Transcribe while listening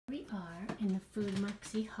Food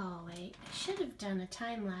Moxie hallway. I should have done a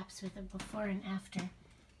time lapse with a before and after.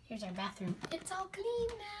 Here's our bathroom. It's all clean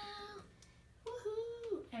now.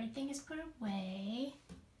 Woohoo! Everything is put away.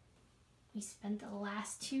 We spent the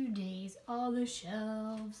last 2 days, all the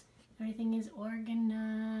shelves, everything is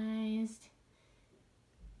organized.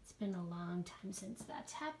 It's been a long time since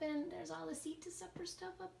that's happened. There's all the seat to supper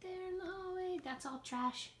stuff up there in the hallway. That's all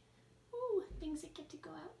trash. Ooh, things that get to go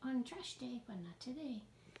out on trash day, but not today.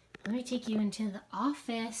 Let me take you into the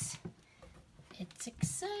office. It's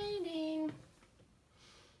exciting.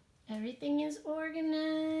 Everything is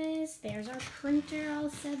organized. There's our printer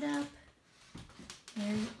all set up.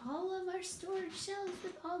 There's all of our storage shelves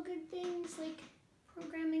with all good things like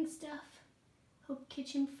programming stuff. Hope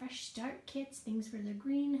Kitchen Fresh Start kits, things for the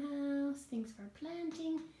greenhouse, things for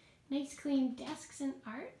planting, nice clean desks and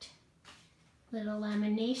art. Little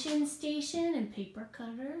lamination station and paper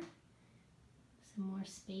cutter. Some more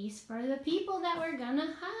space for the people that we're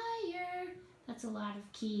gonna hire. That's a lot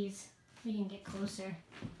of keys. We can get closer.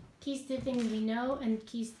 Keys to things we know and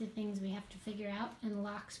keys to things we have to figure out, and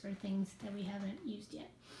locks for things that we haven't used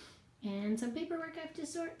yet. And some paperwork I have to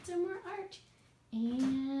sort, some more art.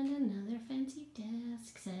 And another fancy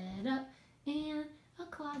desk set up, and a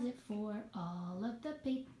closet for all of the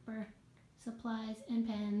paper supplies and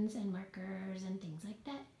pens and markers and things like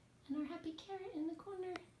that. And our happy carrot in the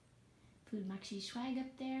corner. Food Moxie swag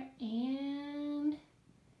up there, and